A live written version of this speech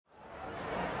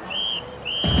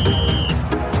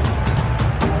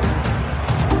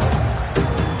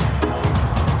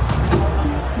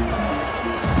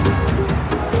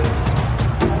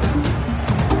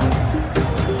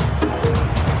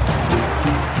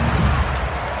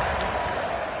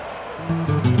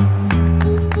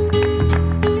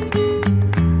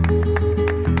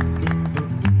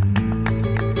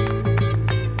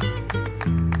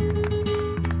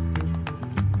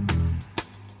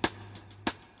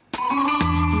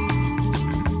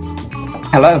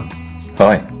Hello.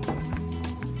 Hi.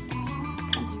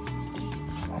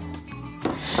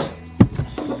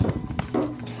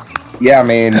 Yeah, I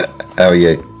mean, How are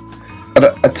you?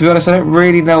 to be honest, I don't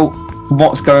really know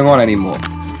what's going on anymore.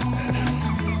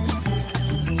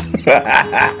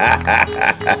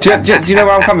 do you know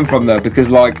where I'm coming from, though? Because,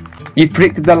 like, you've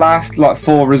predicted the last,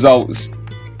 4 results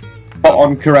spot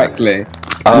on correctly.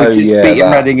 Oh, which is yeah, beating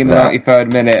Reading in the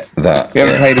 93rd minute. We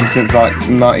haven't played them since,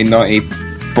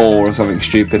 1994 or something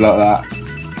stupid like that.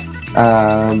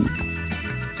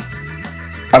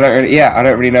 I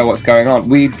don't really know what's going on.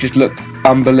 We just looked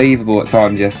unbelievable at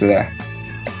times yesterday.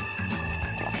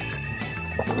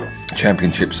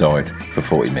 Championship side for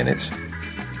 40 minutes.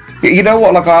 You know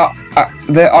what?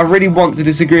 I really want to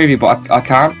disagree with you, but I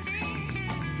can't.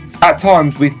 At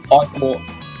times, I thought.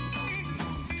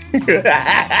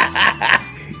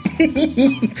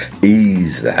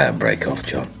 Ease the handbrake off,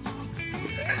 John.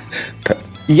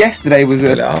 Yesterday was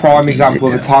a prime example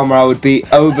of a time where I would be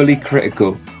overly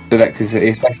critical of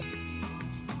Exeter City.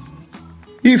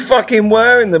 You fucking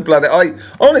were in the bloody...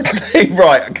 Honestly,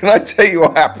 right, can I tell you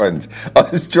what happened? I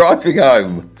was driving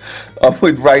home. I'm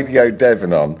with Radio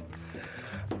Devon on.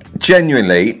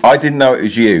 Genuinely, I didn't know it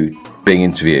was you being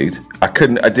interviewed. I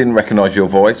didn't recognise your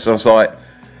voice. So I was like,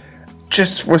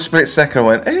 just for a split second, I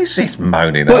went, who's this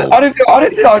moaning old? I don't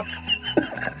know.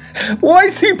 Why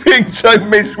is he being so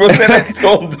miserable? And then it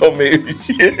dawned on me it was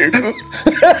you.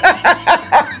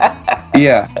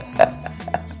 Yeah.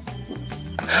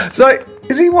 So,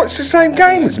 has he watched the same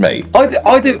game as me?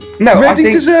 I do. No,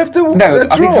 Reading deserved to No,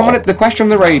 I think the question on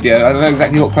the radio, I don't know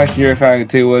exactly what question you're referring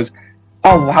to, was,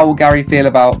 how will Gary feel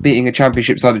about beating a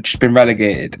championship side that's just been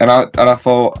relegated? And I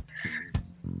thought,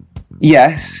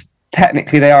 yes,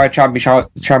 technically they are a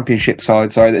championship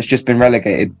side, that's just been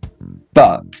relegated,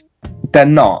 but they're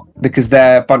not, because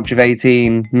they're a bunch of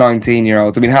 18,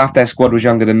 19-year-olds. I mean, half their squad was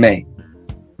younger than me.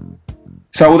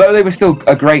 So although they were still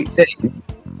a great team...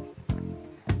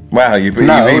 Wow, you've even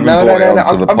brought it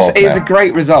onto the pod It's a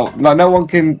great result. No one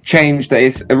can change that.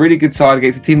 It's a really good side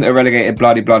against a team that are relegated,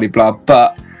 blah,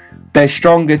 but there's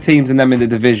stronger teams than them in the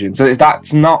division. So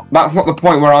that's not the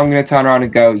point where I'm going to turn around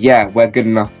and go, yeah, we're good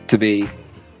enough to be...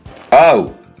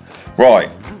 Oh, right.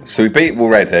 So we beat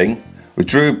Reading, we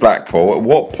drew Blackpool. At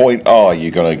what point are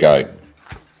you going to go?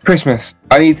 Christmas.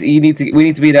 We need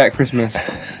to be there at Christmas.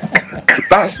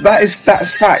 That's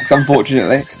facts,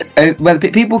 unfortunately. Whether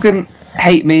people can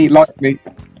hate me, like me.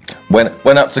 Went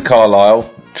up to Carlisle.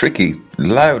 Tricky,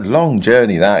 long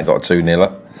journey that. Got a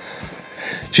 2-0.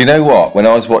 Do you know what? When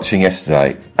I was watching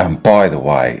yesterday, and by the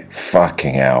way,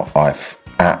 fucking hell, I've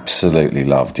absolutely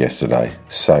loved yesterday.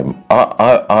 So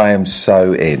I am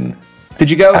so in. Did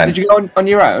you go on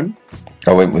your own?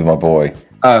 I went with my boy.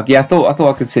 Oh yeah, I thought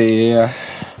I could see you. Yeah.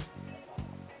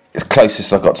 It's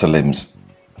closest I got to Limbs.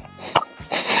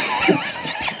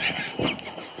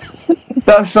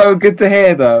 That's so good to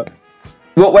hear, though.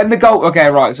 When the goal... Okay,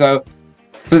 right, so...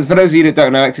 For those of you that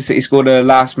don't know, Exeter City scored a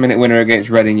last-minute winner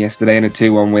against Reading yesterday in a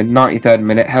 2-1 win. 93rd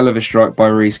minute, hell of a strike by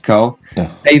Reece Cole.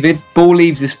 Yeah. David, ball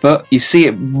leaves his foot. You see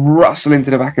it rustle into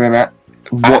the back of the net.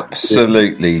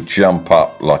 Absolutely jump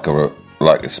up like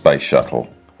a space shuttle.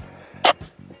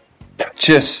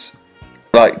 Just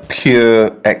like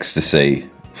pure ecstasy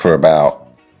for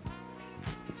about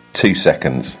 2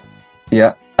 seconds.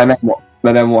 Yeah, and then what?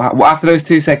 After those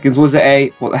 2 seconds, was it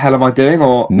a what the hell am I doing,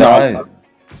 or no?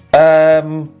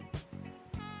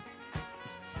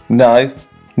 No.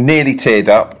 Nearly teared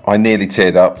up. I nearly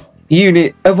teared up.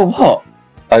 Over what?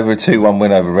 Over a 2-1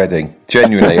 win over Reading.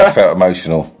 Genuinely, I felt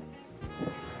emotional.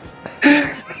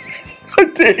 I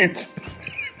did.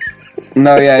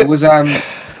 No, yeah, it was.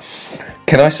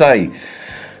 Can I say?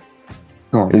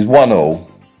 It was 1-1.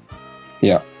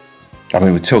 Yeah. I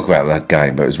mean, we talk about that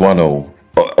game, but it was 1-1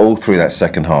 all through that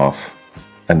second half,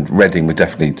 and Reading were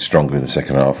definitely stronger in the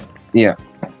second half. Yeah.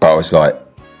 But I was like,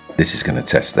 this is going to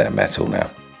test their mettle now,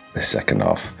 this second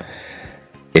half.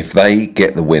 If they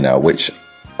get the winner, which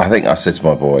I think I said to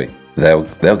my boy, they'll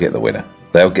get the winner.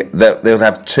 They'll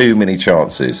have too many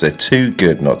chances. They're too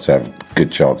good not to have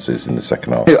good chances in the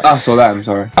second half. Us or them,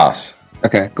 sorry? Us.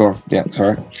 Okay, go on. Yeah,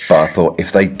 sorry. But I thought,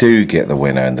 if they do get the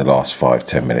winner in the last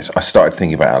 5-10 minutes, I started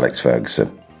thinking about Alex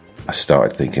Ferguson. I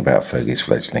started thinking about Fergie's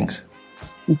fledglings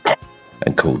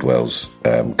and Caldwell's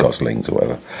goslings or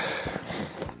whatever.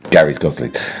 Gary's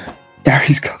goslings.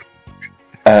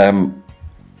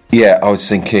 Yeah, I was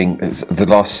thinking, the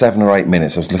last 7 or 8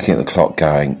 minutes, I was looking at the clock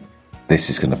going, this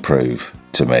is going to prove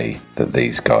to me that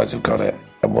these guys have got it.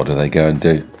 And what do they go and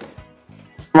do?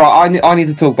 Right, I need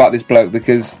to talk about this bloke,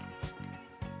 because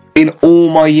in all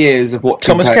my years of watching...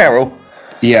 Thomas Carroll?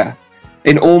 Yeah.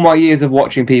 in all my years of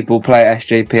watching people play at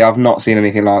SJP, I've not seen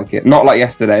anything like it. Not like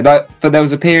yesterday. But there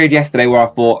was a period yesterday where I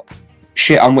thought,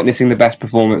 shit, I'm witnessing the best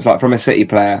performance, like from a City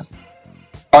player.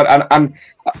 And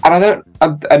I don't.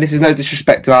 And this is no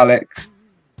disrespect to Alex,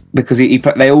 because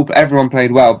everyone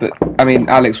played well. But I mean,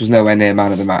 Alex was nowhere near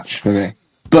man of the match for me.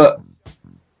 But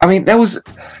I mean, there was,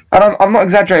 and I'm not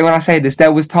exaggerating when I say this.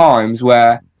 There was times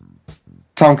where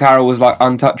Tom Carroll was like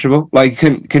untouchable. Like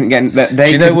couldn't get.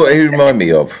 Do you know what he reminded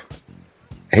me of?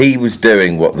 He was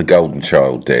doing what the Golden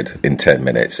Child did in 10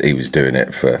 minutes. He was doing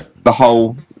it for the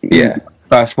whole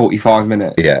first 45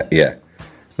 minutes. Yeah.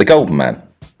 The Golden Man.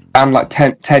 And like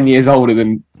 10 years older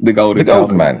than the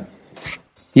Golden Man.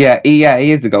 Yeah, he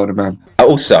is the Golden Man.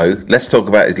 Also, let's talk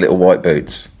about his little white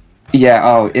boots. Yeah,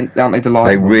 aren't they delightful?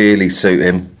 They really suit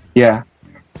him. Yeah.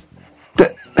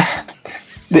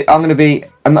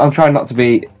 I'm trying not to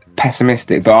be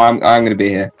pessimistic, but I'm going to be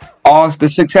here. The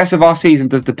success of our season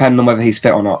does depend on whether he's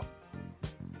fit or not.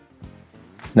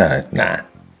 Nah.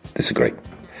 Disagree.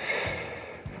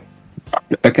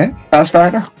 Okay, that's fair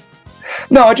enough.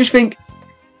 No, I just think,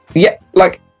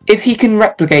 like, if he can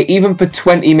replicate, even for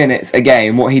 20 minutes a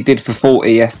game, what he did for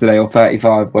 40 yesterday or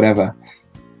 35, whatever,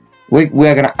 we're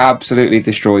going to absolutely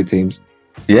destroy teams.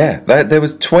 Yeah, there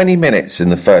was 20 minutes in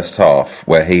the first half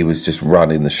where he was just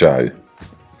running the show.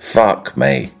 Fuck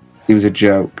me. He was a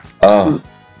joke. Oh.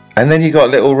 And then you got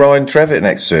little Ryan Trevitt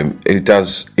next to him, who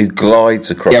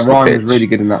glides across the pitch. Yeah, Ryan was really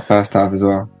good in that first half as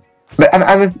well. But,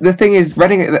 and the thing is,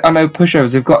 Reading, I know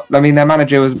pushovers have got, I mean, their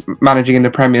manager was managing in the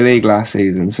Premier League last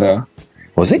season, so.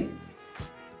 Was he?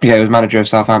 Yeah, he was manager of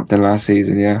Southampton last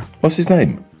season, yeah. What's his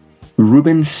name?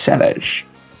 Ruben Sellers.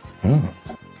 Oh.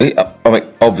 I mean,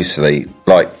 obviously,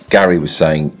 like Gary was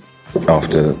saying on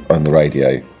the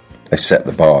radio, they've set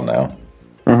the bar now.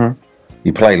 Mm-hmm.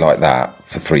 You play like that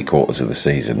for 3/4 of the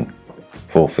season,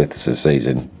 4/5 of the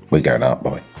season, we're going up,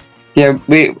 boy. Yeah,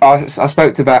 I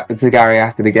spoke to Gary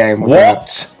after the game.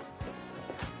 What?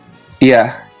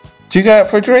 Yeah. Did you go out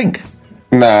for a drink?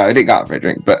 No, I didn't go out for a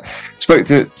drink, but spoke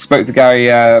to Gary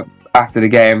after the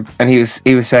game, and he was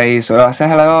saying, so I said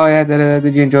hello, oh yeah,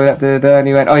 did you enjoy that? And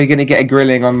he went, oh, you're going to get a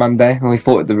grilling on Monday. And we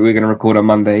thought that we were going to record on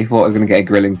Monday. He thought I was going to get a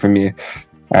grilling from you.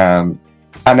 And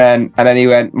then he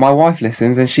went, my wife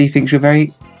listens and she thinks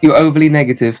you're overly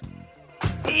negative.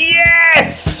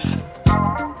 Yes!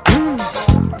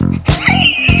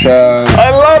 So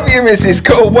I love you, Mrs.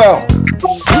 Caldwell.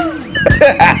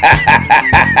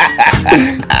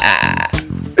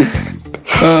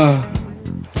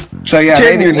 So yeah,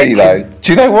 genuinely though,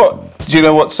 do you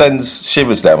know what sends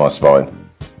shivers down my spine?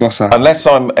 What's that? Unless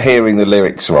I'm hearing the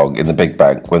lyrics wrong in the Big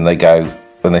Bang when they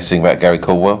sing about Gary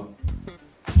Caldwell.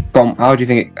 How do you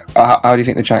think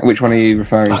the track? Which one are you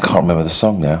referring to? I can't remember the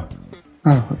song now.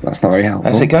 Oh, that's not very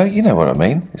helpful. How's it go? You know what I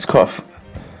mean. It's quite.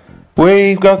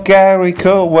 We've got Gary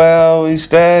Caldwell. He's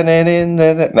standing in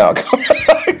the. No,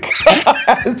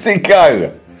 how's it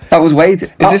go? That was way. Is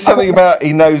this something about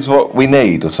he knows what we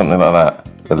need or something like that?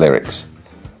 The lyrics.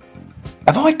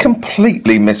 Have I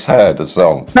completely misheard the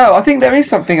song? No, I think there is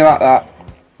something about that.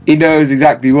 He knows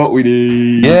exactly what we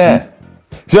need. Yeah.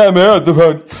 Sammy out the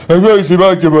front, and Rosie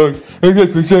back the front, and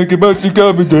get me second months of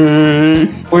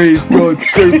comedy. We've got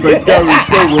Super Gary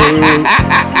Caldwell.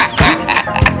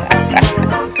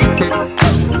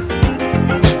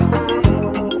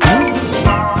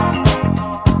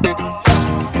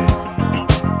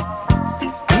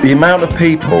 The amount of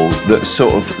people that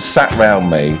sort of sat round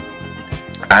me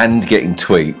and getting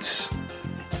tweets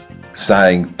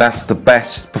saying that's the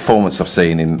best performance I've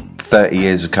seen in 30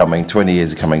 years of coming, 20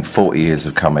 years of coming, 40 years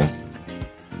of coming.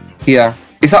 Yeah,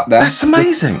 it's up there. That's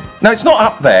amazing. No, it's not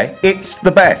up there. It's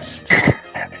the best.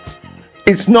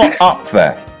 It's not up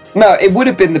there. No, it would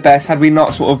have been the best had we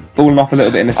not sort of fallen off a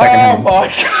little bit in the second half. Oh my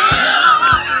God.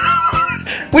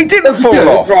 We didn't fall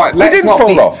off. Right, we didn't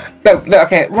fall off. No,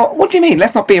 okay, what do you mean?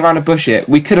 Let's not beat around the bush here.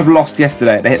 We could have lost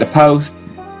yesterday. They hit the post.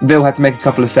 Bill had to make a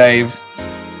couple of saves.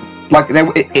 Like,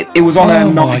 it was on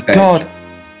a knock. Oh my God.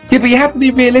 Yeah, but you have to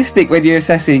be realistic when you're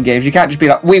assessing games. You can't just be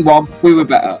like, we won, we were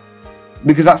better.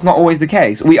 Because that's not always the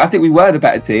case. I think we were the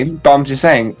better team, but I'm just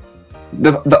saying,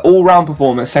 the all-round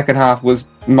performance second half was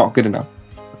not good enough.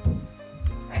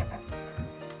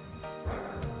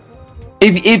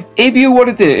 If we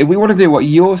want to do what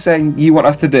you're saying you want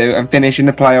us to do and finish in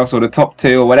the playoffs or the top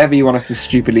two or whatever you want us to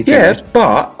stupidly finish. Yeah,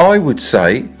 but I would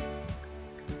say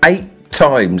 8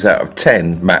 times out of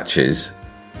 10 matches,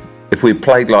 if we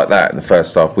played like that in the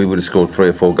first half, we would have scored 3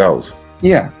 or 4 goals.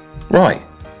 Yeah. Right.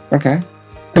 Okay.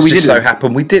 But it just so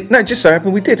happened we did. No, it just so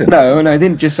happened we didn't. No, it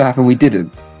didn't just so happen we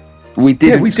didn't. We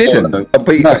didn't. Yeah, we didn't.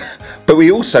 But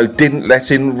we also didn't let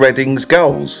in Reading's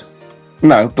goals.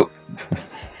 No, but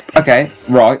Okay,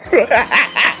 right.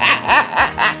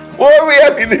 Why are we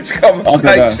having this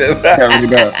conversation? I don't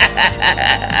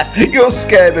know. You're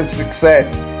scared of success.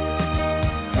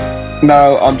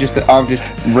 No, I'm just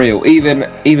real.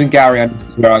 Even Gary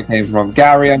understood where I came from.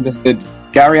 Gary understood.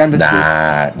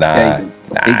 Nah.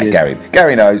 He did.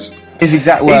 Gary knows. His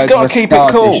exact words. He's got to keep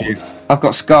it cool. Tissue. I've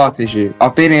got scar tissue.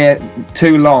 I've been here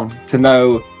too long to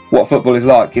know what football is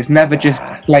like. It's never just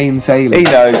plain sailing.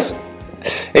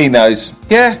 He knows.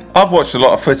 Yeah, I've watched a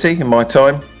lot of footy in my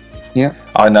time. Yeah.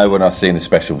 I know when I've seen a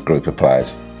special group of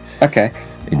players. Okay.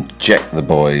 Inject the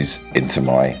boys into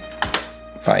my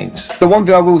veins. The one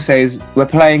thing I will say is we're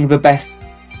playing the best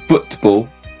football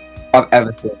I've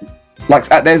ever seen. Like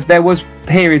there was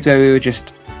periods where we were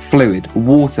just fluid.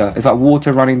 Water. It's like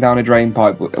water running down a drain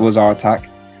pipe was our attack.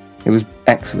 It was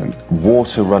excellent.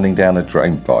 Water running down a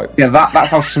drain pipe. Yeah,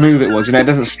 that's how smooth it was. You know, it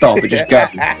doesn't stop. It just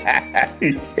goes.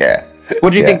 Yeah.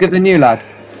 What do you think of the new lad?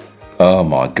 Oh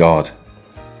my God.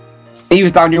 He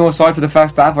was down your side for the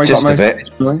first half. Just a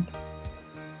bit.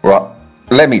 Right.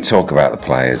 Let me talk about the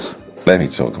players. Let me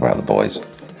talk about the boys.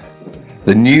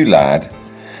 The new lad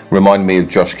reminded me of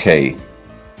Josh Key.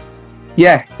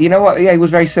 Yeah, you know what? Yeah, he was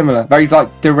very similar. Very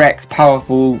like direct,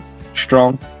 powerful,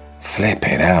 strong.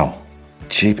 Flipping hell.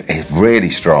 He's really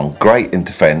strong. Great in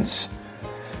defence.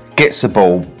 Gets the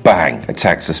ball, bang,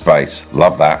 attacks the space.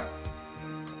 Love that.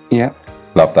 Yeah.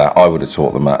 Love that. I would have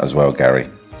taught them that as well, Gary.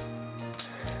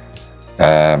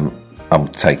 I'm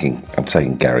taking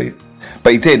Gary.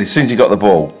 But he did, as soon as he got the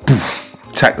ball, poof,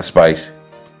 attack the space.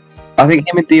 I think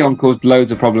him and Dion caused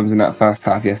loads of problems in that first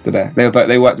half yesterday.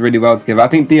 They worked really well together. I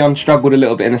think Dion struggled a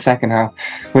little bit in the second half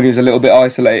when he was a little bit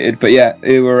isolated. But yeah,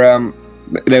 they were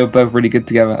both really good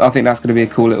together. I think that's going to be a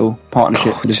cool little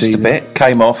partnership for the season. Just a bit.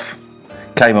 Came off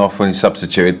when he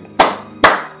substituted.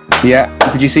 Yeah.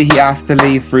 Did you see he asked to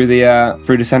leave through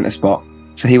the centre spot?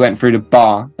 So he went through the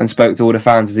bar and spoke to all the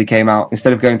fans as he came out.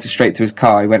 Instead of going straight to his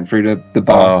car, he went through the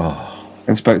bar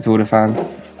and spoke to all the fans.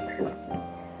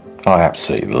 I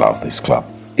absolutely love this club.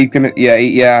 He's gonna,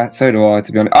 yeah. So do I.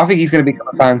 To be honest, I think he's going to become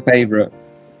a fan favourite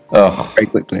very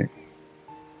quickly.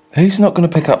 Who's not going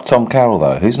to pick up Tom Carroll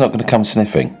though? Who's not going to come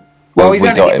sniffing? Well, he's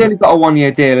only got a 1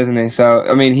 year deal, isn't he? So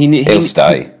I mean, he'll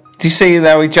stay. Do you see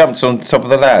how he jumps on top of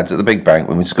the lads at the Big Bank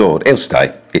when we scored? He'll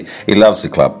stay. He loves the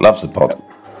club, loves the pod.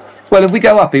 Well, if we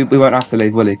go up, we won't have to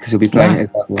leave, will he? Because he'll be playing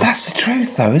it. That's the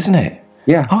truth, though, isn't it?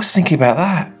 Yeah. I was thinking about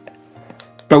that.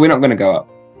 But we're not going to go up.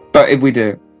 But if we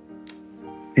do,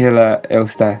 he'll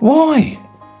stay. Why?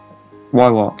 Why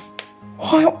what?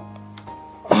 Why?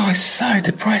 Oh, it's so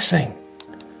depressing.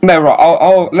 No,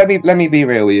 right. Let me be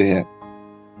real with you here.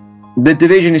 The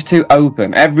division is too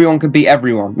open. Everyone can beat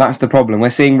everyone. That's the problem. We're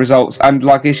seeing results, and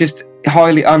it's just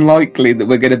highly unlikely that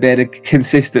we're going to be able to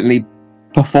consistently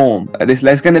perform at this.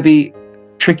 There's going to be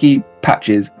tricky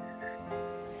patches.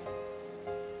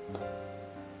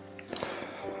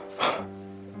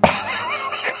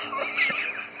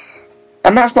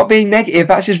 And that's not being negative.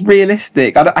 That's just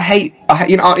realistic. You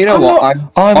know what?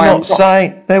 I'm not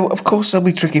saying of course there'll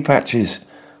be tricky patches.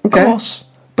 Okay. Of course,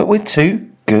 but we're too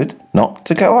good not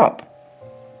to go up.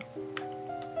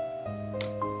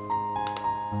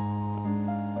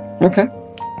 Okay.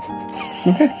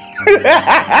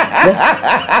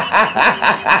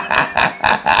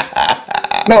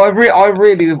 No, I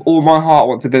really, with all my heart,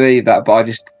 want to believe that, but I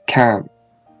just can't.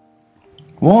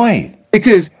 Why?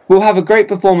 Because we'll have a great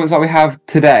performance like we have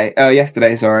yesterday,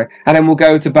 and then we'll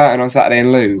go to Burton on Saturday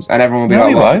and lose, and everyone will be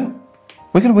like, "No, we won't.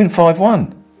 We're going to win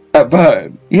 5-1 at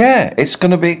Burton." Yeah, it's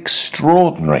going to be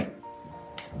extraordinary.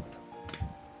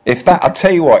 I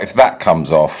tell you what, if that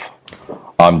comes off,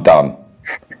 I'm done.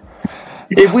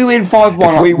 If we win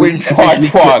 5-1, if we win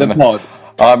 5-1,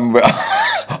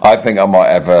 I think I might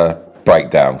have a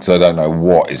breakdown because I don't know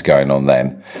what is going on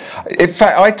then. In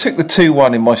fact, I took the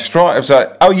 2-1 in my stride. I was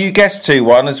like, "Oh, you guessed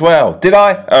 2-1 as well, did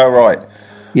I?" Oh, right.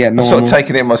 Yeah, normal. I'm sort of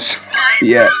taking it in my stride.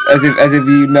 Yeah, as if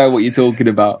you know what you're talking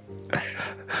about.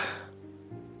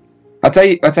 I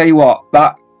tell you what,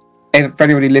 that for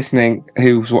anybody listening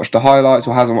who's watched the highlights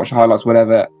or hasn't watched the highlights,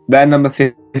 whatever, their number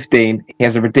 15, he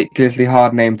has a ridiculously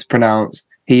hard name to pronounce.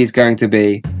 He is going to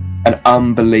be an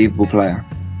unbelievable player.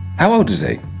 How old is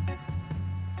he?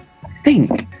 I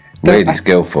think. Really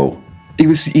skillful.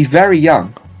 He's very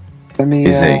young.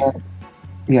 Is he?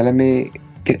 Yeah, let me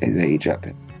get his age up.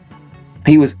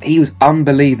 He was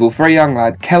unbelievable for a young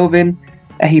lad. Kelvin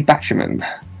Ehibachiman.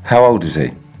 How old is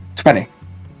he? 20.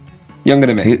 Younger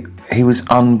than me. He was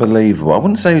unbelievable. I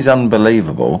wouldn't say he was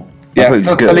unbelievable. Yeah, I thought he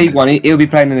was good. The League One. He'll be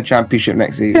playing in the Championship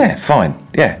next season. Yeah, fine.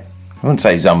 Yeah, I wouldn't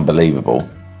say he's unbelievable.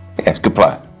 Yeah, he's a good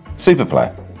player, super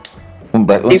player.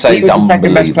 Let's He say he's was the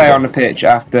second best player on unbelievable. the pitch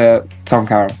after Tom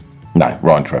Carroll. No,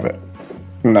 Ryan Trevitt.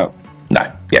 No.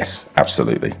 No. Yes,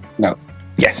 absolutely. No.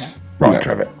 Yes, Ryan No.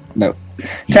 Trevitt. No.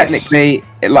 Yes. Technically,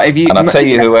 like if you And I'll tell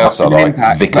you who else I like.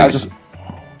 impact, Vickers.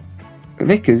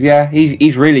 Vickers, yeah.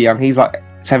 He's really young. He's like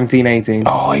 17, 18.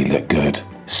 Oh, he looked good.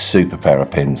 Super pair of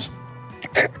pins.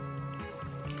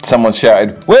 Someone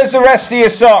shouted, "Where's the rest of your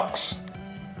socks?"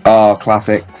 Oh,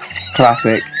 classic.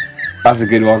 Classic. That's a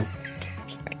good one.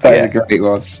 That is a great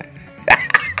one.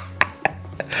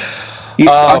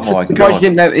 Oh, my You God.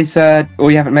 didn't notice, or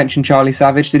you haven't mentioned Charlie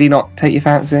Savage. Did he not take your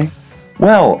fancy?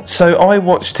 Well, so I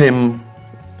watched him,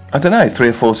 I don't know, 3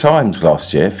 or 4 times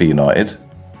last year for United.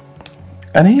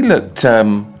 And he looked,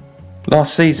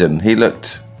 last season, he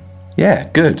looked,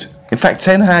 good. In fact,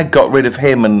 Ten Hag got rid of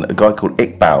him and a guy called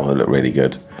Iqbal who looked really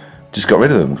good. Just got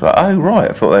rid of them. Like, oh, right,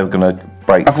 I thought they were going to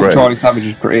break I through. thought Charlie Savage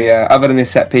was pretty, other than his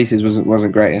set pieces,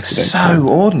 wasn't great yesterday. So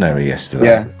ordinary yesterday.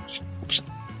 Yeah.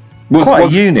 Quite a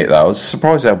unit, though. I was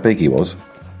surprised how big he was.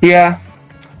 Yeah.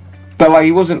 But, like,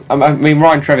 he wasn't... I mean,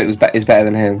 Ryan Trevitt is better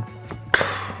than him.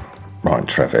 Ryan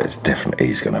Trevitt is different.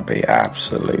 He's going to be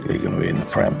absolutely going to be in the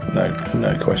Prem.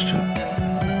 No question.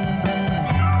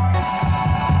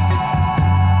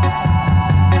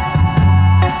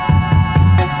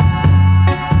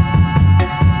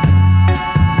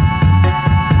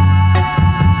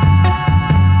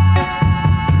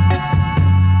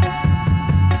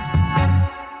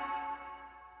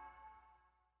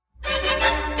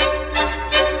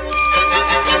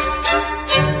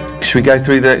 Should we go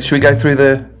through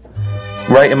the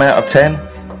rate him out of 10?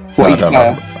 What, each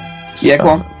player? Yeah, go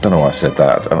on. I don't know why I said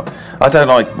that. I don't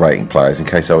like rating players. In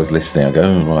case I was listening, I go,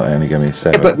 oh, right, they only give me a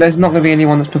 7. Yeah, but there's not going to be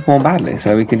anyone that's performed badly,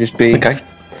 so we can just be... Okay.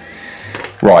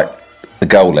 Right, the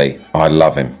goalie. I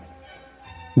love him.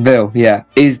 Vil, yeah.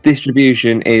 His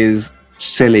distribution is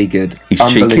silly good. He's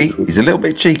cheeky. Unbelievable. He's a little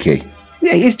bit cheeky.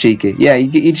 Yeah, he is cheeky. Yeah,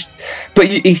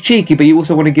 he's cheeky, but you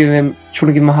also want to give him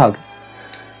a hug.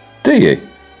 Do you?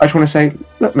 I just want to say,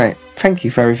 look, mate, thank you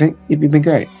for everything. You've been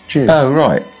great. Cheers. Oh,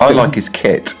 right. I like his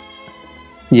kit.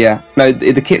 Yeah, no,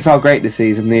 the kits are great this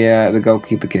season. The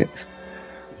goalkeeper kits.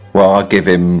 Well, I give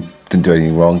him. Didn't do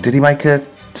anything wrong. Did he make a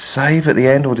save at the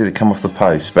end, or did it come off the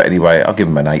post? But anyway, I'll give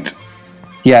him an 8.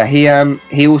 Yeah, he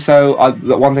also.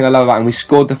 The one thing I love about him, we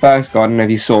scored the first goal. I don't know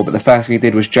if you saw, but the first thing he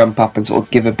did was jump up and sort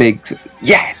of give a big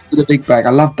yes to the big bag.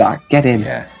 I love that. Get in.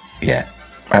 Yeah.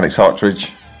 Alex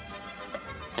Hartridge,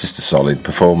 just a solid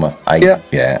performer. 8.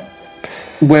 Yeah.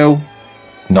 Will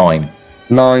 9.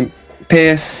 9.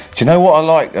 Pierce. Do you know what I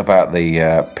like about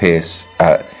the Pierce?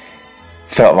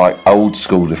 Felt like old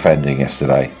school defending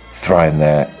yesterday, throwing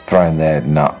their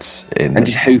nuts in And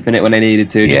just hoofing it when they needed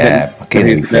to.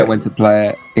 Just when to play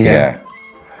it. Yeah.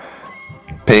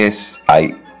 Pierce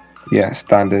 8. Yeah,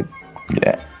 standard.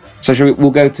 Yeah. So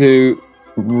we'll go to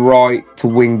right to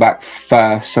wing back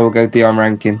first. So we'll go Dion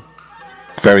Rankin.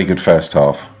 Very good first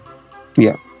half.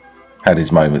 Yeah. Had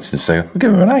his moments, and so I'll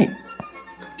give him an 8.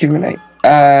 Give him an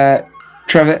 8.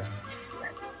 Trevitt.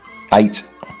 8.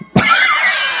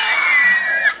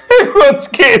 Everyone's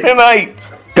getting an 8.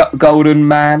 Golden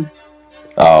Man.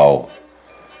 Oh.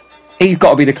 He's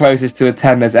got to be the closest to a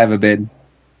 10 there's ever been.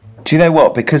 Do you know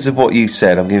what? Because of what you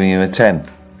said, I'm giving him a 10.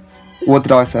 What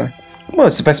did I say? Well,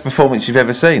 it's the best performance you've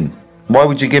ever seen. Why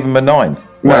would you give him a 9?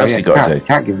 What else you got to do?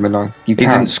 Can't give him a 9. He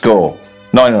didn't score.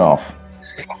 9.5.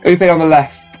 Who played on the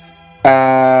left?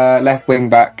 Left wing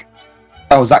back.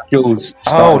 Oh, Zach Jules.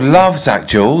 Oh, love Zach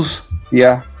Jules.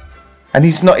 Yeah. And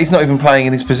he's not even playing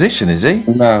in his position, is he?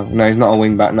 No, he's not a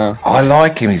wing back now. I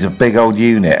like him. He's a big old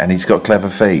unit and he's got clever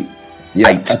feet. Yeah.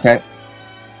 8. Okay.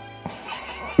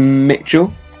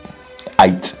 Mitchell.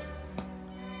 8.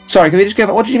 Sorry, can we just go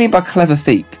back? What did you mean by clever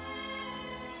feet?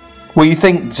 Well,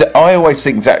 I always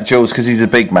think Zach Jules, because he's a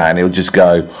big man, he'll just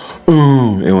go,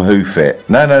 ooh, he'll hoof it.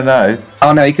 No.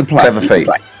 Oh, no, he can play. Clever feet.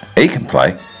 He can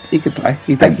play. He can play.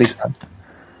 He definitely can.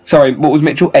 Sorry, what was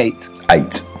Mitchell? 8.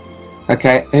 8.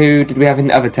 Okay, who did we have in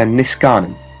the other 10?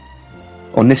 Niskanen?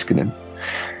 Or Niskanen?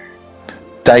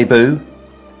 Debut,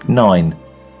 9.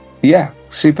 Yeah,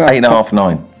 super. 8.5,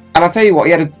 9. And I'll tell you what,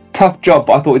 he had a tough job,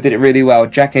 but I thought he did it really well.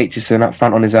 Jack Aitchison up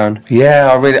front on his own. Yeah,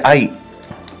 I really 8.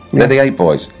 They're the 8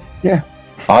 boys. Yeah.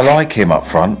 I like him up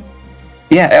front.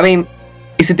 Yeah, I mean,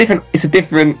 it's a different.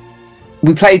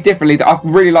 We played differently. I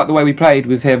really like the way we played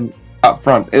with him up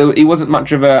front. He wasn't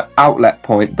much of an outlet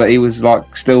point, but he was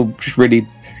like still just really.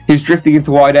 He was drifting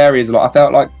into wide areas a lot. I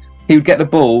felt like he would get the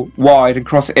ball wide and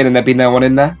cross it in, and there'd be no one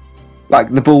in there.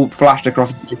 Like the ball flashed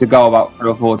across to goal about 3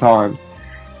 or 4 times.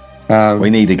 We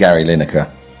need a Gary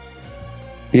Lineker.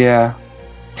 Yeah.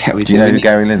 We do you know who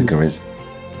Gary Lineker is?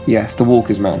 Yes, the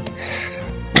Walkers man.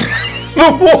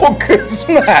 The Walkers,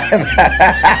 man.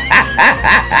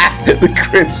 The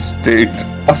Crips, dude.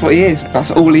 That's what he is.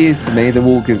 That's all he is to me, the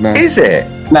Walkers, man. Is it?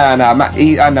 No, I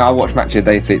know. I watched Match of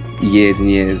the Day for years and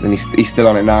years, and he's still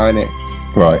on it now, isn't it?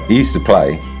 Right. He used to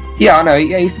play. Yeah, I know.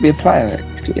 He used to be a player.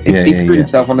 He threw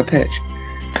himself on the pitch.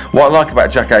 What I like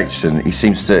about Jack Aitchison, he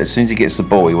seems to, as soon as he gets the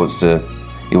ball, he wants to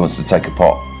take a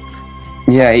pot.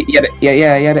 Yeah, he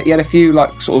had a few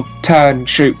like sort of turn,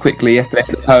 shoot quickly yesterday at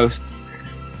the post.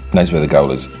 Knows where the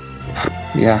goal is.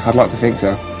 Yeah, I'd like to think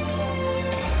so.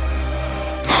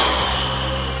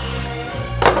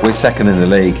 We're second in the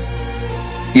league.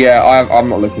 Yeah, I'm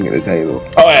not looking at the table.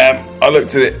 I am. I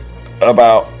looked at it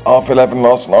about 11:30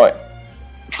 last night.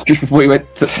 Just before you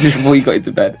got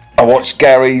into bed. I watched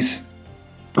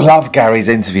love Gary's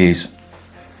interviews.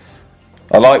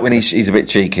 I like when he's a bit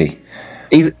cheeky.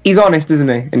 He's honest, isn't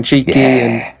he? And cheeky,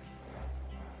 and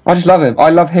I just love him. I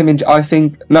love him, and I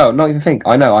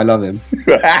know I love him.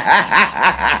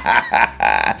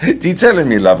 Do you tell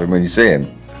him you love him when you see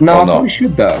him? No, I probably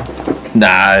should though.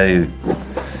 No,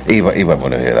 he won't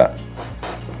want to hear that.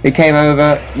 He came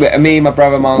over, me, my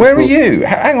brother, my uncle. Where are you?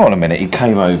 Hang on a minute, he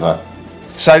came over.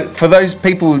 So, for those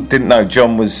people who didn't know,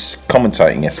 John was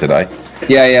commentating yesterday.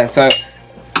 Yeah, so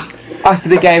after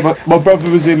the game, my brother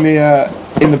was in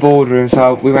the boardroom,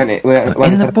 so we went in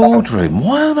the boardroom?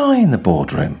 Why aren't I in the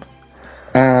boardroom?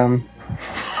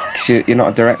 'Cause you're not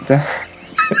a director.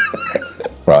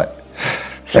 Right.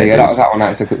 There you go, that was that one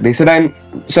out so quickly. So then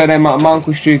my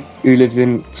uncle Stu, who lives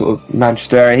in sort of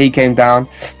Manchester area, he came down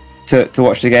to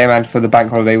watch the game and for the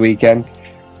bank holiday weekend,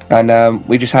 and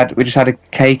we just had a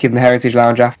cake in the Heritage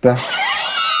Lounge after.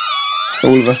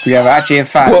 All of us together. Actually, in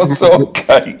fact, what sort of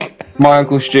cake? My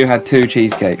uncle Stu had 2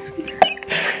 cheesecakes.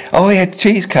 Oh, he had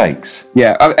cheesecakes.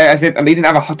 Yeah, as in, he didn't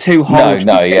have 2 whole.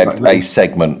 No, he had a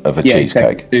segment of a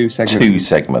cheesecake. 2 segments. 2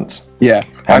 segments. Yeah.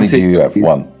 How many do you have?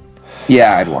 1.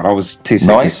 Yeah, I had 1. I was 2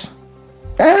 Nice.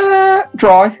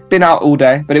 Dry. Been out all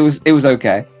day, but it was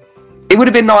okay. It would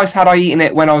have been nice had I eaten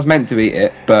it when I was meant to eat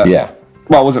it, but yeah.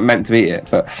 Well, I wasn't meant to eat it,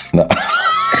 but no.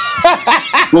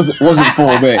 wasn't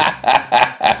for me.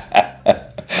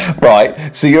 Right.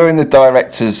 So you're in the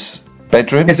director's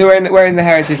bedroom. Yeah, so we're in the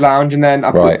Heritage Lounge, and then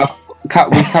we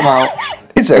come out.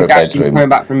 Is there a bedroom? He was coming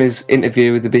back from his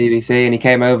interview with the BBC, and he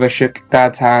came over, shook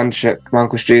Dad's hand, shook my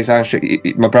Uncle Stu's hand, shook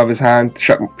my brother's hand,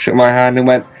 shook my hand, and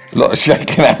went. A lot of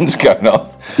shaking hands going on.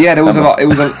 Yeah, there was a lot. It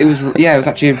was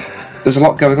actually there was a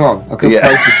lot going on. I couldn't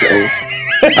process it all.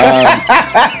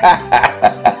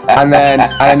 And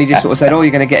then he just sort of said, "Oh,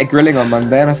 you're going to get a grilling on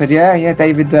Monday," and I said, "Yeah,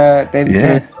 David's going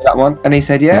to do that one." And he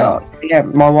said, "Yeah,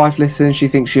 my wife listens. She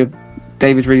thinks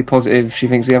David's really positive. She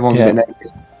thinks the other one's a bit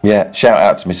negative." Yeah, shout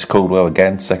out to Mrs. Caldwell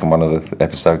again, second one of the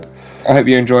episode. I hope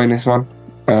you're enjoying this one.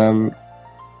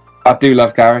 I do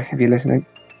love Gary, if you're listening.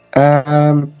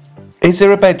 Is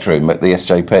there a bedroom at the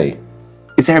SJP?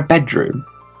 Is there a bedroom?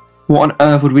 What on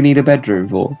earth would we need a bedroom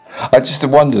for? I just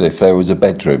wondered if there was a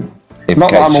bedroom. Not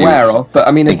that I'm aware of, but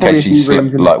I mean, in case you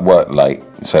sleep, work late,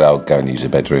 so I'll go and use a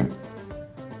bedroom.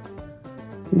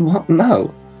 What?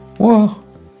 No. Well,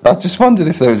 I just wondered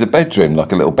if there was a bedroom,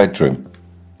 like a little bedroom.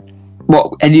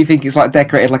 What? And you think it's like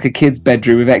decorated like a kid's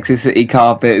bedroom with Exeter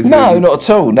carpets? No, not at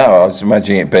all. No, I was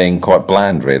imagining it being quite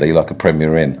bland, really, like a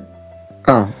Premier Inn.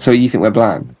 Oh, so you think we're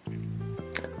bland?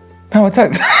 No, I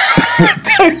don't.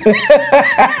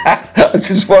 I was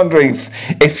just wondering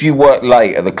if you work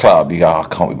late at the club, you go, I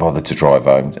can't be bothered to drive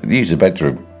home. Use the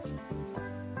bedroom.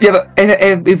 Yeah, but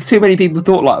if too many people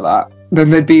thought like that, then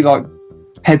they'd be like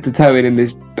head to toe in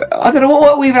this. I don't know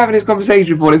what we're having this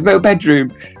conversation for. There's no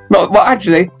bedroom. Well,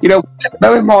 actually,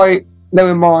 knowing my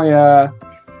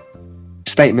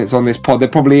statements on this pod, there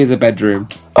probably is a bedroom.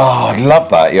 Oh, I'd love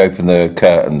that. You open the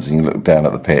curtains and you look down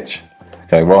at the pitch.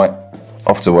 Go, right,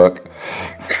 off to work.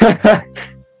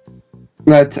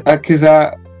 No, because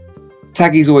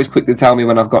Taggy's always quick to tell me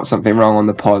when I've got something wrong on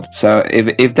the pod. So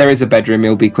if there is a bedroom,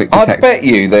 he'll be quick to text. I bet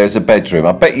you there's a bedroom.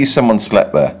 I bet you someone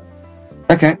slept there.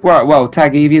 Okay, right. Well,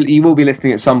 Taggy, you will be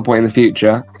listening at some point in the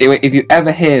future. If you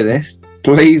ever hear this,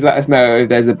 please let us know if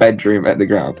there's a bedroom at the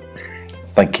ground.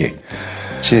 Thank you.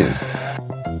 Cheers.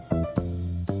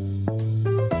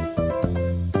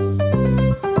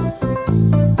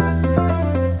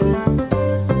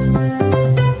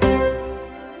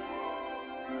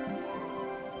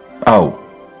 Oh,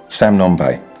 Sam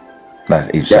Nombe.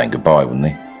 He was saying goodbye, wasn't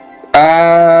he?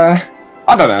 I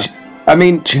don't know. I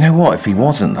mean... Do you know what? If he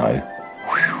wasn't, though,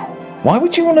 why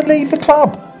would you want to leave the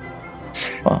club?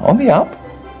 On the up?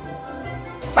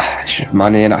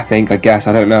 Money, and I guess,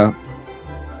 I don't know.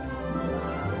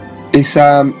 It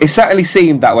certainly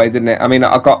seemed that way, didn't it? I mean,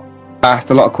 I got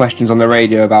asked a lot of questions on the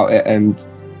radio about it, and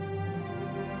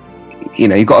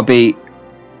you've got to be,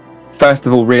 first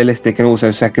of all, realistic, and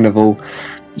also, second of all,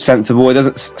 sensible. It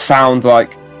doesn't sound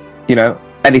like,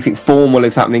 anything formal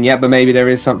is happening yet, but maybe there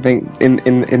is something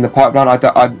in the pipeline.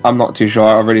 I'm not too sure.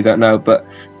 I really don't know. But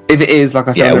if it is, like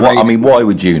I said, why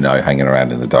would you know? Hanging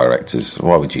around in the directors,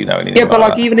 why would you know anything? Yeah, but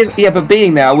like that? But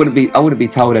being there, I wouldn't be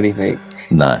told anything.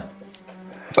 No.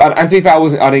 And to be fair,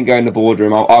 I didn't go in the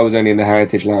boardroom. I was only in the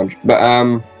Heritage Lounge. But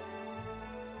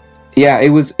it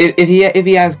was.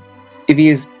 If he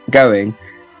is going,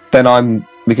 then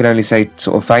we can only say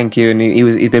sort of thank you. And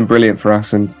he's been brilliant for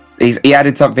us, and he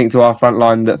added something to our front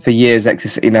line that for years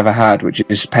Exeter City never had, which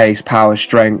is pace, power,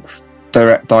 strength,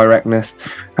 directness.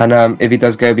 And if he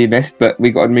does go, be missed. But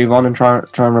we got to move on and try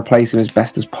and replace him as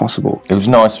best as possible. It was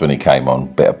nice when he came on.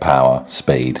 Bit of power,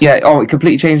 speed. Yeah. Oh, it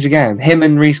completely changed the game. Him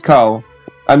and Reece Cole,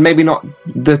 and maybe not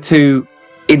the two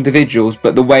individuals,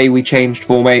 but the way we changed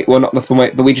formate. Well, not the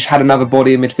formate, but we just had another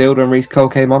body in midfield when Reece Cole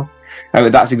came on.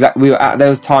 And that's exactly. We were at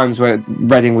those times where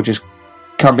Reading would just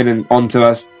come in and onto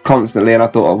us constantly, and I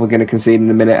thought, we're going to concede in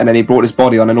a minute. And then he brought his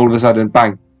body on, and all of a sudden,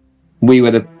 bang, we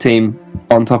were the team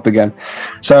on top again.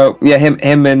 So yeah,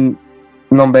 him and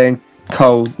Nombe and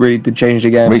Cole really did change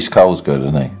the game. Reece Cole's good,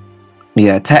 isn't he?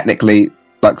 Yeah, technically,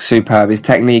 like, superb. His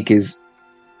technique is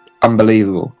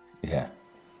unbelievable. Yeah.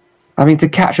 I mean, to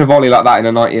catch a volley like that in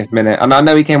the 90th minute, and I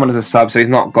know he came on as a sub, so he's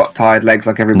not got tired legs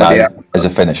like everybody else. As a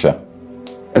finisher.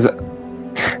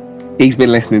 He's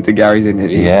been listening to Gary's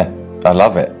interviews. Yeah, I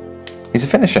love it. He's a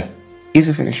finisher. He's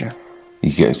a finisher.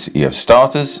 You have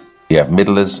starters, you have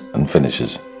middlers, and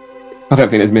finishers. I don't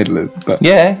think there's middlers, but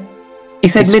yeah, he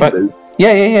said middlers.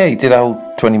 Yeah. He did a whole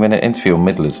 20-minute interview on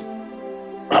middlers.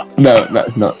 No.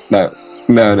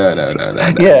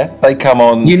 Yeah, they come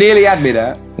on. You nearly had me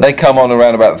there. They come on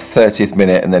around about the 30th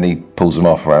minute, and then he pulls them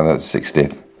off around the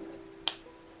 60th.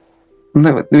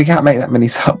 No, we can't make that many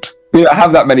subs. We don't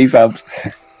have that many subs.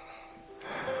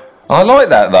 I like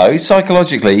that, though.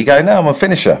 Psychologically, you go, no, I'm a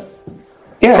finisher.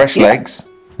 Yeah, fresh legs,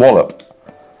 wallop,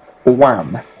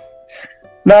 wham.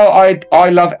 No, I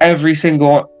love every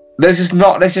single. There's just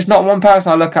not one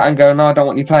person I look at and go, no, I don't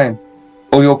want you playing.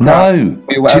 Or you're crap. No.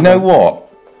 Do you know what?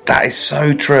 That is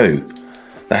so true.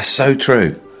 That's so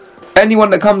true. Anyone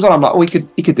that comes on, I'm like,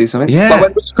 he could do something. Yeah.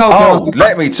 Like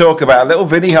Let me talk about little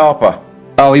Vinnie Harper.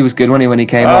 Oh, he was good when he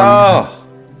came on.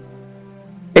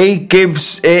 He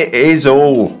gives it his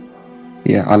all.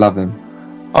 Yeah, I love him.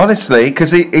 Honestly,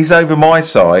 because he's over my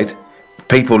side.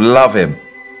 People love him.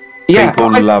 Yeah,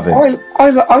 people love him.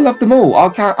 I love them all. I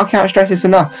can't stress this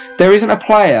enough. There isn't a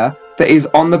player that is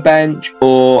on the bench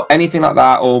or anything like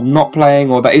that, or not playing,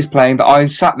 or that is playing, that I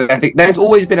sat there. I think there's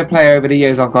always been a player over the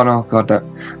years I've gone, oh god,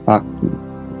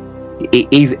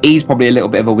 he's probably a little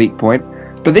bit of a weak point.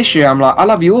 But this year I'm like, I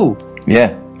love you all. Yeah,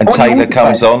 and Taylor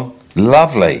comes on,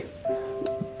 lovely.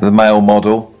 The male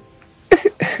model.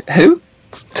 Who?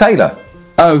 Taylor.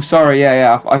 Oh, sorry.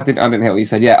 Yeah. I didn't hear what you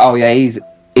said. Yeah. Oh, yeah. He's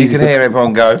you can hear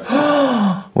everyone go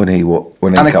when he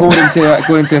and according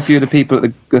to a few of the people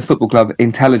at the football club,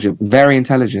 intelligent, very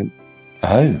intelligent.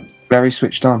 Oh, very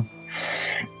switched on.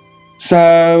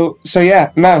 So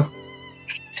yeah, no.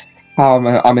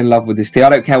 I'm in love with this team. I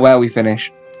don't care where we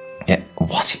finish. Yeah.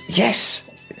 What?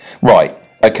 Yes. Right.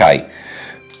 Okay.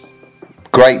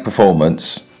 Great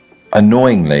performance.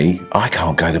 Annoyingly, I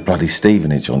can't go to bloody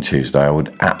Stevenage on Tuesday. I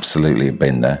would absolutely have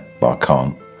been there, but I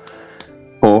can't.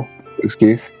 Poor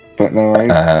excuse, but no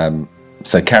worries.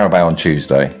 So Carabao on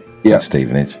Tuesday at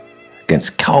Stevenage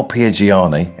against Carl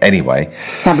Piergiani. Anyway.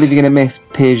 Can't believe you're going to miss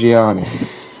Piergiani.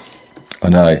 I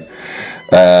know.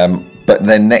 But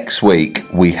then next week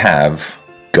we have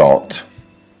got...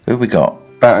 Who have we got?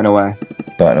 Burton away.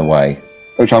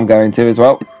 Which I'm going to as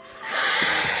well.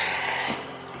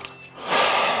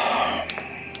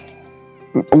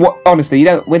 What, honestly, we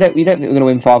don't think we're going to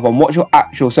win 5-1. What's your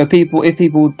actual? So if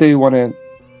people do want to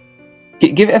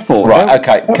give it a thought, right?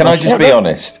 Okay, can I just be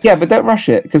honest? Yeah, but don't rush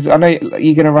it, because I know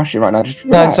you're going to rush it right now. Just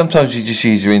no, sometimes you just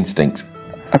use your instincts.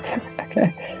 Okay.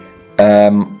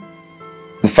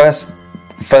 The first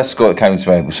score that came to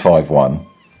my head was 5-1.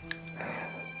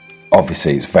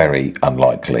 Obviously, it's very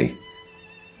unlikely,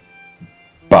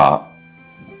 but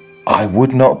I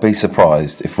would not be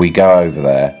surprised if we go over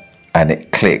there and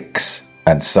it clicks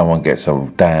and someone gets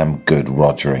a damn good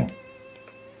rogering.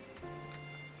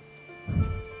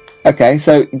 Okay,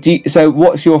 so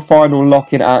what's your final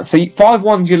lock-in at? So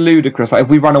 5-1's you're ludicrous. Like, if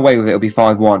we run away with it, it'll be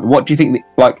 5-1. What do you think?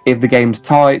 Like, if the game's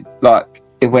tight, like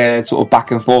if we're sort of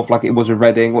back and forth, like it was with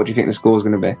Reading, what do you think the score's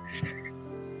going to be?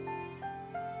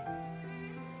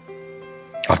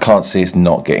 I can't see us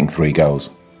not getting 3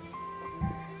 goals.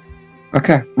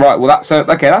 Okay. Right. Well, that's a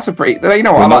pretty. You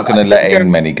know what? We're not going to let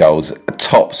in many goals.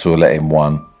 Tops will let in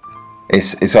one.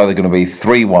 It's either going to be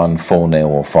 3-1, 4-0,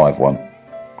 or 5-1.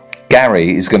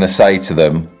 Gary is going to say to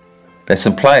them, "There's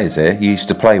some players here you used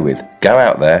to play with. Go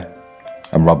out there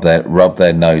and rub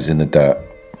their nose in the dirt."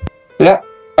 Yeah.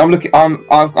 I'm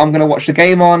going to watch the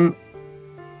game on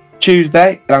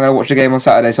Tuesday, and I'm going to watch the game on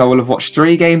Saturday. So I will have watched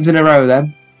 3 games in a row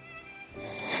then.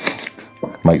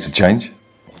 Makes a change.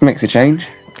 Makes a change.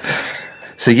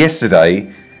 So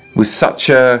yesterday was such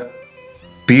a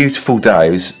beautiful day.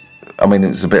 It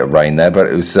was a bit of rain there, but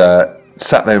it was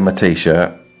sat there in my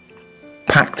t-shirt,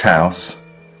 packed house,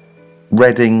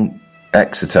 Reading,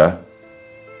 Exeter,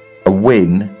 a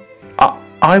win.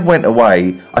 I went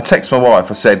away. I texted my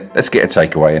wife. I said, "Let's get a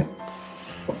takeaway in."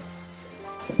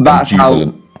 That's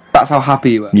how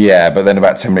happy you were. Yeah, but then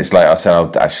about 10 minutes later, I said,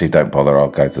 "Oh, actually, don't bother. I'll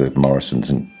go to Morrison's."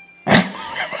 And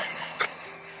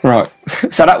right.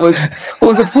 So what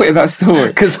was the point of that story?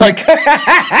 Because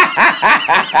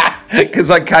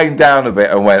I came down a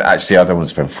bit and went, "Actually, I don't want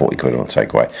to spend 40 quid on a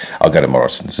takeaway. I'll go to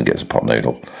Morrison's and get some pot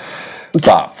noodle."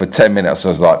 But for 10 minutes, I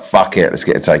was like, "Fuck it, let's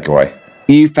get a takeaway."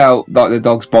 You felt like the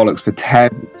dog's bollocks for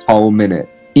 10 whole minutes.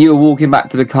 You were walking back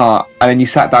to the car, and then you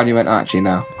sat down and you went, "Actually,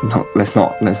 no, let's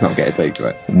not get a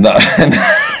takeaway." No.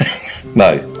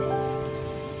 No.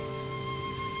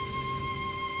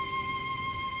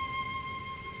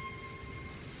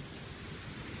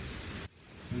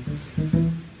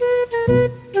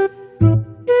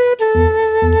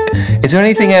 Is there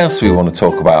anything else we want to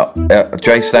talk about?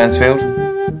 Jay Stansfield?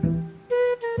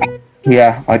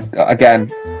 Yeah, what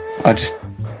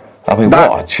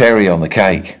a cherry on the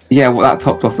cake. Yeah, well, that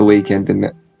topped off the weekend, didn't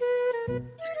it?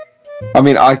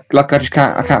 I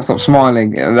can't stop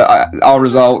smiling. Our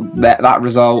result, that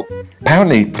result.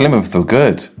 Apparently, Plymouth were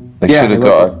good. They should have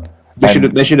got.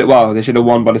 They should have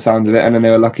won by the sounds of it, and then they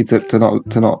were lucky to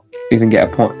not even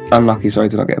get a point. Unlucky, sorry,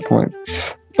 to not get a point.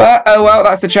 But oh well,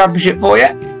 that's the championship for you.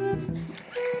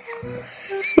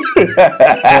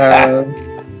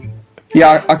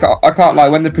 Yeah, I can't lie.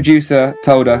 When the producer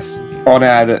told us on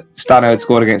air that Stano had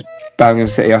scored against Birmingham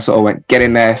City, I sort of went, "Get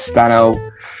in there, Stano,"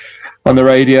 on the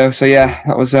radio. So yeah,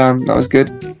 that was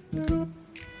good.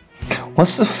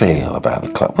 What's the feel about the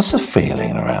club? What's the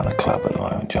feeling around the club at the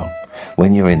moment, John?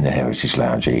 When you're in the Heritage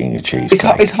Lounge eating your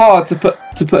cheesecake, it's hard to put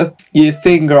your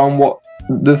finger on what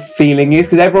the feeling is,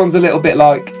 because everyone's a little bit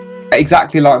like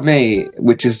exactly like me,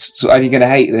 which is, "Are you going to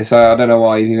hate this? I don't know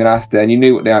why you've even asked it," and you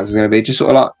knew what the answer was going to be. Just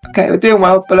sort of like, "Okay, we're doing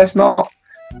well, but let's not.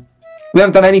 We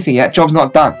haven't done anything yet. Job's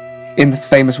not done." In the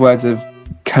famous words of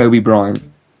Kobe Bryant.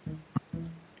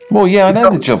 Well, yeah, I know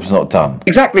the job's not done.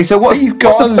 Exactly. So but you've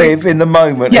got to live in the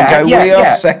moment and go, "We are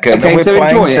second, and we're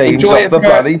playing teams off the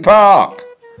bloody park."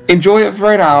 Enjoy it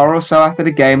for an hour or so after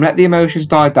the game. Let the emotions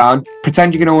die down.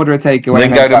 Pretend you can order a takeaway.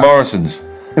 And then go to Morrison's.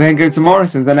 And then go to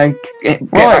Morrison's and then get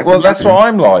right, well, that's what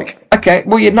I'm like. Okay,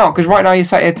 well, you're not, because right now you're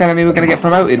sat here telling me we're going to get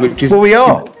promoted, which is... Well, we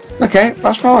are. Okay,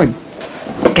 that's fine.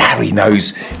 Gary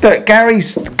knows. Look, Gary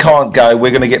can't go,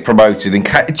 "We're going to get promoted."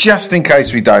 Just in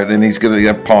case we don't, then he's going to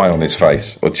get pie on his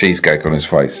face or cheesecake on his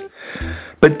face.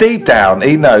 But deep down,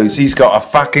 he knows he's got a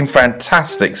fucking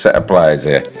fantastic set of players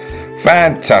here.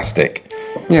 Fantastic.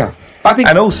 Yeah. I think...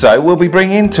 And also, we'll be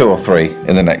bringing 2 or 3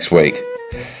 in the next week.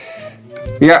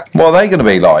 Yeah. What are they going to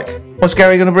be like? What's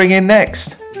Gary going to bring in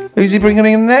next? Who's he bringing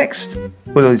in next?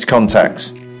 With all his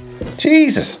contacts.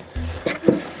 Jesus.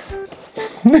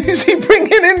 Who's he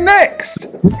bringing in next?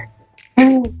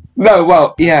 No,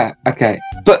 well, yeah, okay.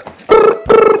 But...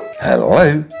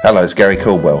 Hello, it's Gary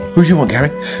Caldwell. Who do you want, Gary?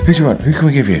 Who do you want? Who can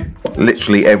we give you?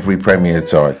 Literally every Premier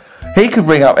side. He could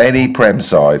ring up any Prem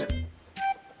side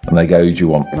and they go, "Who do you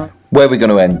want?" Where are we going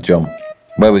to end, John?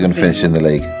 Where are we going to finish in the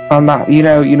league? On that, you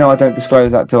know, I don't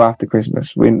disclose that till after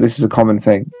Christmas. This is a common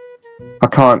thing. I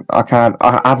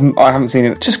haven't seen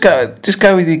it. Just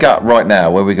go with your gut right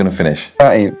now. Where are we going to finish?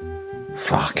 13th.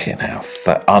 Fucking hell.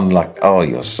 Unlucky. Oh,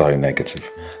 you're so negative.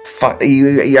 Fuck,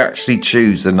 you actually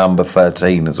choose the number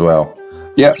 13 as well.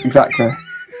 Yeah, exactly.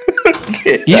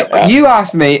 You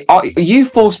asked me, you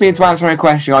forced me into answering a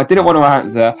question I didn't want to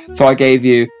answer, so I gave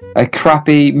you a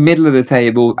crappy, middle of the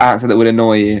table answer that would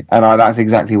annoy you, and that's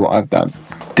exactly what I've done.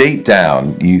 Deep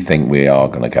down, you think we are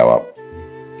going to go up.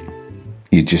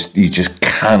 You just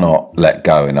cannot let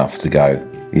go enough to go,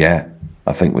 "Yeah,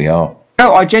 I think we are."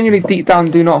 No, I genuinely deep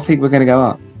down do not think we're going to go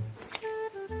up.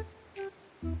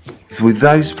 So with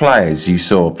those players you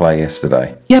saw play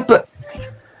yesterday. Yeah, but...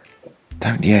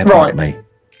 Don't about me.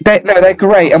 They're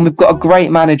great, and we've got a great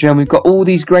manager, and we've got all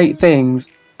these great things,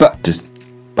 but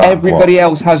everybody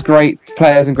else has great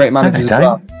players and great managers as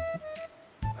well.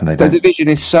 And they don't. The division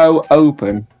is so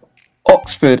open.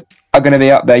 Oxford are going to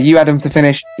be up there. You had them to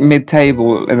finish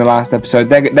mid-table in the last episode.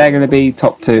 They're going to be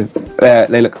top 2.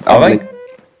 They look. Are they?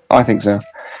 I think so.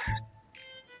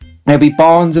 It'll be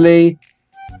Barnsley,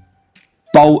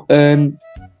 Bolton,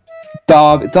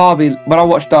 Derby. When I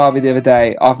watched Derby the other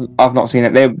day, I've not seen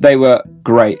it. They were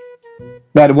great.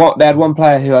 They had one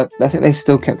player who I think they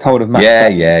still kept hold of.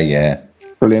 Matt. Yeah.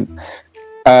 Brilliant.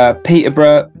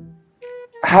 Peterborough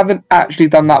haven't actually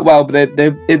done that well, but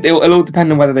it'll all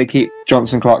depend on whether they keep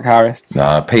Johnson, Clark, Harris.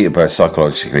 No, Peterborough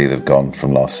psychologically they've gone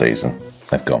from last season.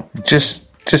 They've gone just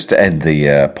to end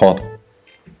the pod.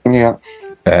 Yeah.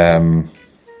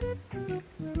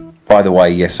 By the way,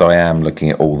 yes, I am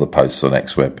looking at all the posts on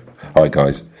XWeb. Hi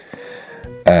guys.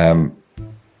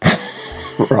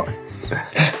 Right.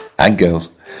 And girls.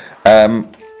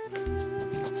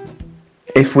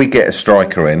 If we get a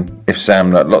striker in, if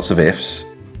Sam, lots of ifs.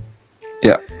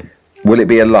 Yeah. Will it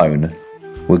be a loan?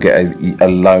 We'll get a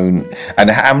loan. And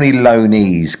how many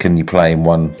loanees can you play in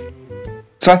one?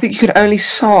 So I think you could only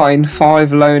sign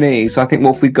 5 loanees. So I think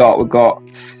what have we got? We've got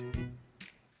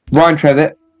Ryan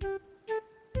Trevitt,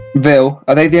 Vill.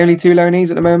 Are they the only 2 loanees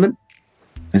at the moment?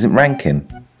 Isn't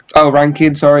Rankin? Oh,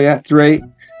 Rankin, sorry, yeah, 3.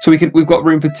 So we've got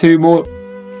room for 2 more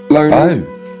loanees.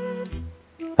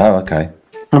 Oh, okay.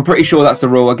 I'm pretty sure that's the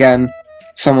rule. Again,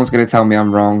 someone's going to tell me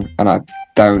I'm wrong, and I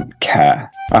don't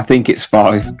care. I think it's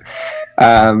 5.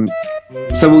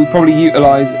 So we'll probably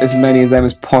utilise as many of them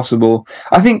as possible.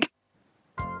 I think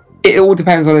it all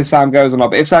depends on if Sam goes or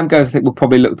not. But if Sam goes, I think we'll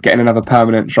probably look to getting another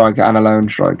permanent striker and a loan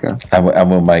striker. And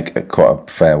we'll make quite a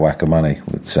fair whack of money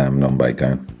with Sam Nombate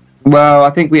going. Well, I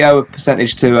think we owe a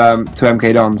percentage to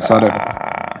MK Dons, so I don't.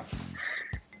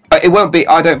 It won't be.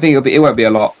 I don't think it'll be. It won't be a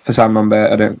lot for Sam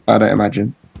Nombate. I don't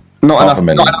imagine. Not enough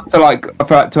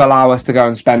to allow us to go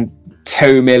and spend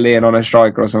 2 million on a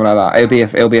striker or something like that.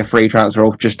 It'll be a free transfer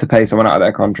just to pay someone out of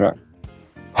their contract.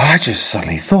 I just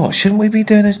suddenly thought, shouldn't we be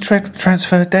doing a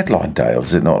transfer deadline day, or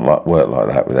does it not work like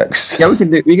that with X? Yeah, we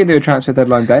can do a transfer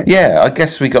deadline day. Yeah, I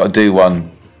guess we got to do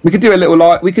one. We could do a little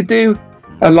live. We could do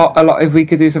a lot. If we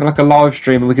could do something like a live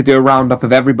stream, and we could do a roundup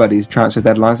of everybody's transfer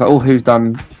deadlines, like who's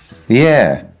done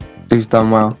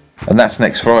well. And that's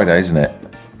next Friday, isn't it?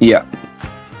 Yeah.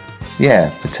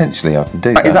 Yeah, potentially I can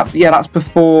do that. That's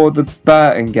before the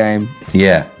Burton game.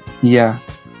 Yeah. Yeah.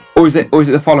 Or is it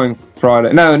the following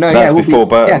Friday? No. That's before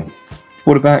Burton. Yeah,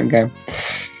 before the Burton game.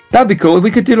 That'd be cool. If we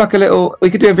could do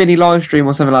we could do a mini live stream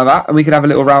or something like that, and we could have a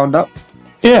little roundup.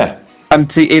 Yeah.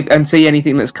 And see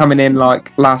anything that's coming in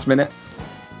like last minute.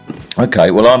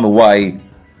 Okay. Well, I'm away.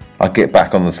 I get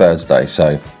back on the Thursday,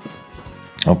 so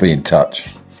I'll be in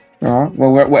touch. All right.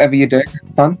 Well, whatever you're doing,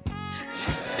 fun.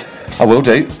 I will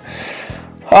do.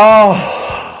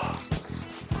 Oh,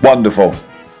 wonderful.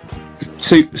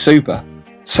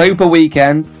 Super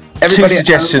weekend. Everybody 2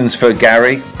 suggestions for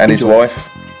Gary and his wife.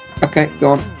 Okay,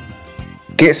 go on.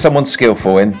 Get someone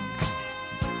skillful in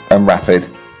and rapid,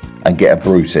 and get a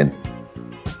brute in.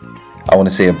 I want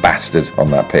to see a bastard on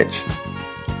that pitch.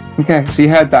 Okay, so you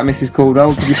heard that, Mrs.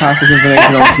 Caldwell. Could you pass this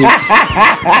information on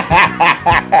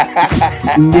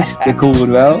to Mr.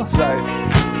 Caldwell? So